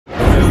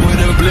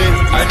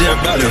right there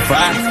about to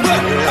fry.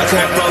 I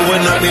can't fuck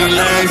with no these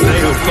lanes, they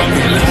a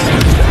fucking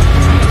lie.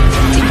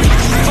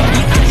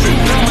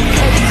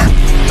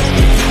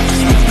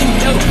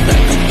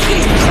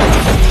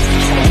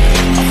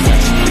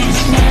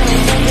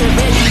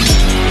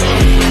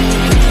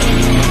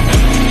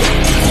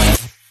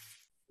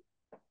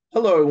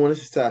 Hello, everyone.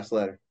 This is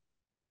Slatter.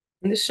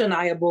 And this is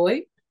Shania,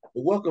 boy.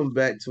 Welcome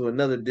back to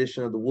another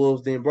edition of the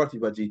Wolves Den, brought to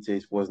you by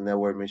GTA Sports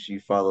Network. Make sure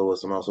you follow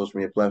us on all social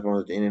media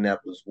platforms at the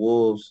Indianapolis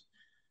Wolves,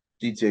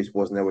 GTA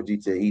Sports Network,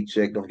 GTA Heat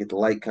Check. Don't forget to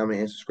like, comment,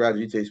 and subscribe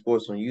to GTA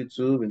Sports on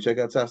YouTube, and check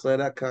out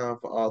TopSlatter.com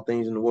for all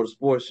things in the world of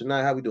sports.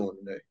 Shania, how we doing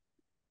today?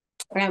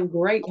 I'm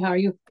great. How are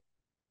you?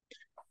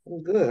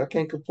 I'm good. I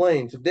can't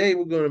complain. Today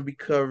we're going to be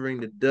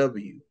covering the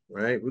W,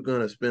 right? We're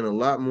going to spend a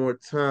lot more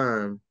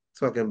time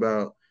talking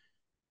about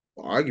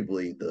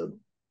arguably the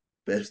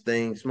best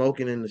thing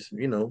smoking in this,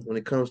 when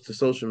it comes to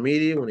social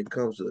media, when it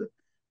comes to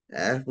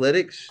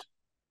athletics,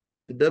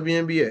 the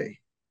WNBA.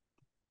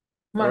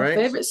 All My right.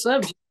 favorite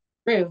subject.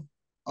 Real.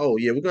 Oh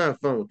yeah, we're gonna have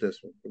fun with this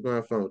one. We're gonna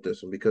have fun with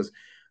this one because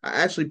I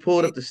actually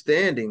pulled up the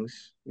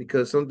standings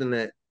because something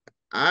that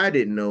I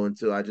didn't know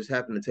until I just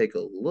happened to take a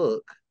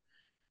look.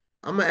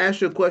 I'm gonna ask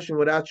you a question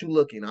without you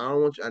looking. I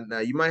don't want you now.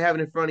 You might have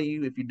it in front of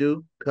you. If you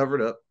do, cover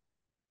it up.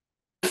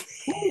 Who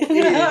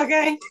is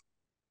Okay.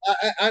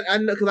 I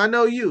know because I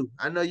know you.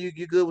 I know you're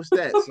good with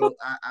stats. So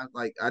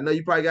I know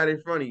you probably got it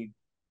in front of you.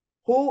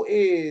 Who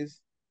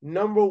is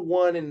number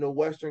one in the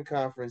Western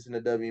Conference in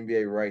the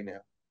WNBA right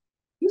now?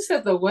 You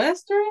said the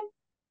Western?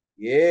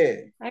 Yeah.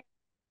 I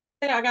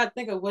got to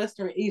think of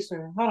Western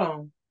Eastern. Hold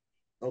on.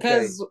 Okay.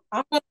 Because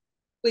I'm going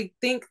to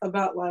think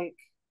about like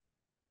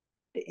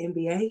the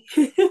NBA.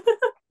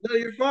 No,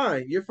 you're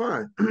fine. You're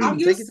fine. I'm Take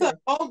your used to time.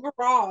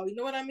 overall, you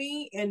know what I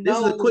mean? And This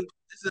is a quick. no,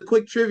 This is a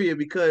quick trivia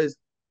because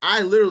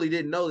I literally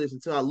didn't know this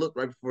until I looked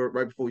right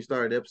before we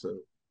started the episode.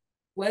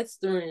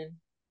 Western.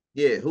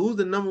 Yeah, who's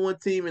the number one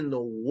team in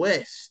the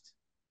West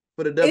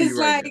for the W It's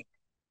right now? like,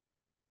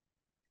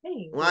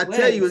 hey, When the I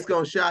tell you West. it's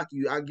gonna shock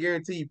you, I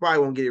guarantee you probably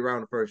won't get it right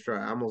on the first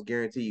try. I almost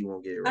guarantee you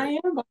won't get it right. I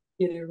am about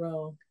to get it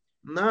wrong.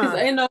 Because Nah,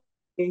 I know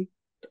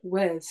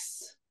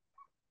West.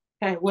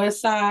 Okay,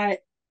 West Side,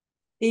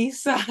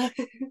 East Side,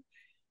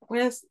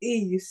 West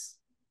East.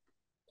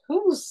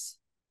 Who's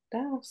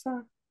down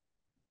south?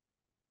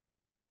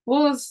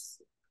 Was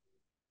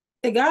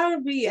it gotta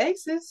be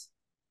Aces?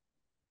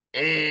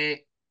 eh.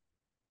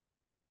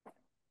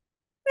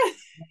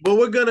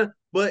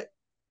 But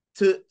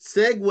to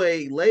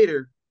segue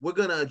later, we're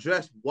gonna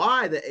address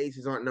why the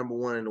Aces aren't number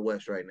one in the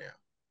West right now.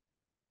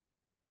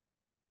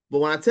 But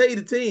when I tell you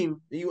the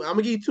team, I'm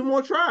gonna give you two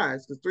more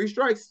tries because three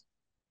strikes.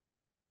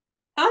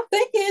 I'm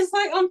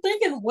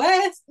thinking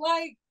West,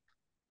 like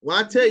When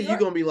I tell New you, you're York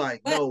gonna be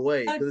like, West. no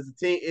way, because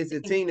it's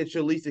a team that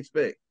you'll least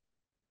expect.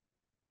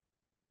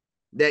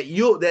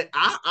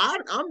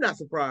 I'm not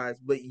surprised,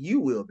 but you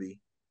will be.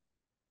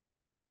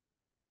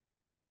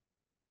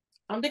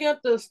 I'm thinking of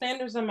the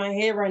standards in my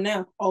head right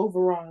now,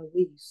 overall at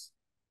least.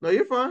 No,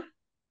 you're fine.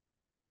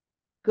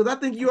 Because I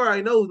think you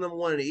already know who's number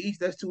one in the East.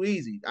 That's too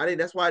easy. I didn't.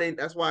 That's why I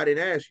didn't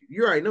ask you.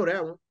 You already know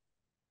that one.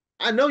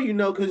 I know you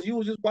know because you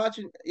was just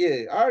watching.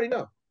 Yeah, I already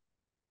know.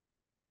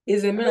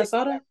 Is it I know.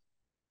 Minnesota?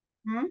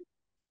 Hmm?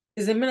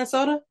 Is it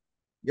Minnesota?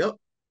 Yep.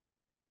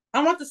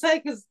 I'm about to say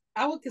because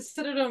I would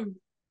consider them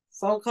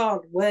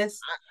so-called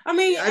West. I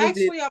mean, I just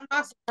did. actually, I'm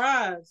not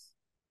surprised.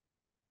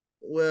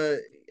 Well,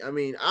 I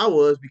mean, I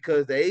was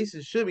because the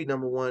Aces should be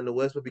number one in the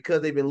West, but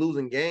because they've been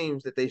losing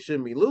games that they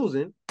shouldn't be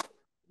losing,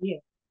 Yeah,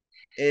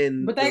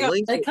 and but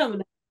they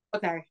coming.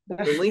 Okay,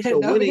 the Lynx are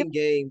winning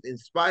games in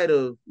spite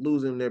of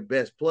losing their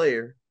best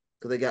player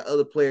because they got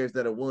other players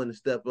that are willing to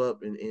step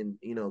up and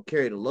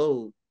carry the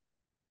load.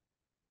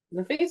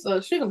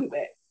 Napheesa, she gonna be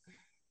back.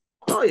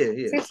 Oh yeah,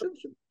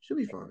 should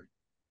be fine.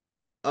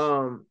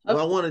 But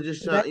I want to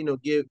just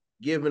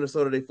give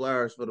Minnesota their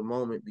flowers for the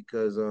moment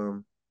because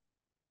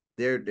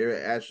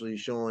they're actually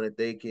showing that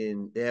they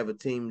have a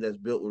team that's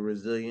built with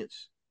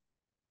resilience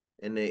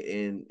and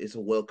it's a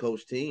well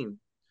coached team.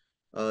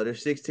 They're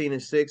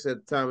 16-6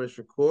 at the time of this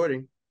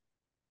recording,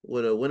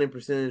 with a winning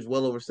percentage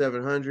well over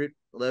 700,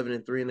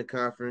 11-3 in the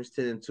conference,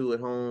 10-2 at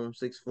home,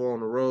 6-4 on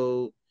the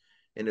road,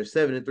 and they're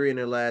 7-3 in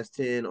their last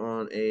 10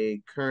 on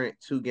a current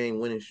 2-game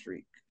winning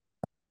streak.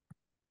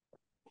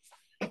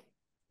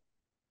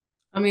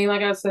 I mean,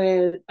 like I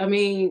said,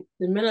 the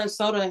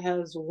Minnesota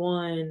has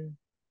won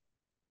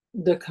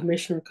the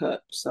Commissioner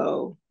Cup,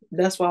 so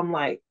that's why I'm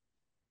like,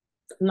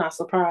 I'm not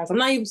surprised. I'm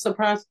not even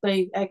surprised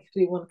they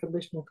actually won the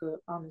Commissioner Cup,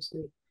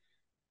 honestly.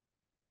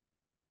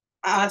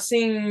 I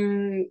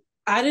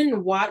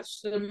didn't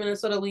watch the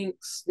Minnesota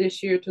Lynx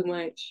this year too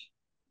much.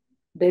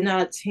 They're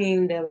not a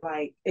team that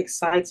like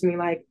excites me.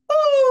 Like,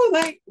 oh,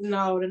 like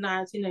no, they're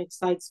not a team that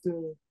excites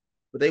me.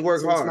 But they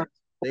work Since hard.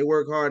 They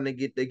work hard and they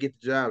get the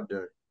job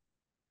done.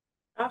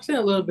 I've seen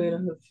a little bit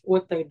of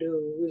what they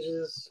do, which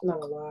is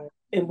not a lot.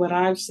 And what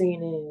I've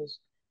seen is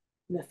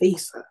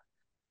Napheesa,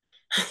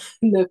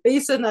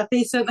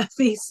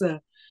 Napheesa.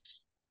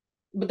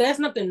 But that's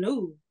nothing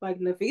new. Like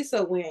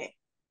Napheesa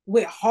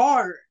went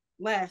hard.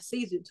 last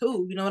season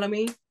too. You know what I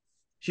mean?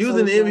 She was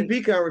in the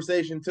MVP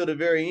conversation till the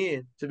very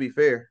end. To be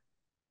fair,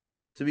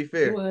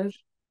 it was.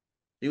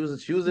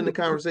 She was in the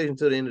conversation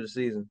till the end of the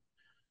season.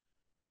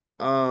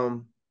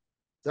 So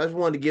I just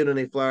wanted to give them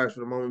their flowers for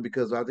the moment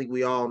because I think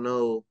we all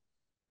know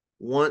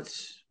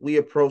once we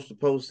approach the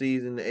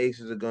postseason, the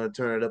Aces are going to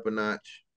turn it up a notch.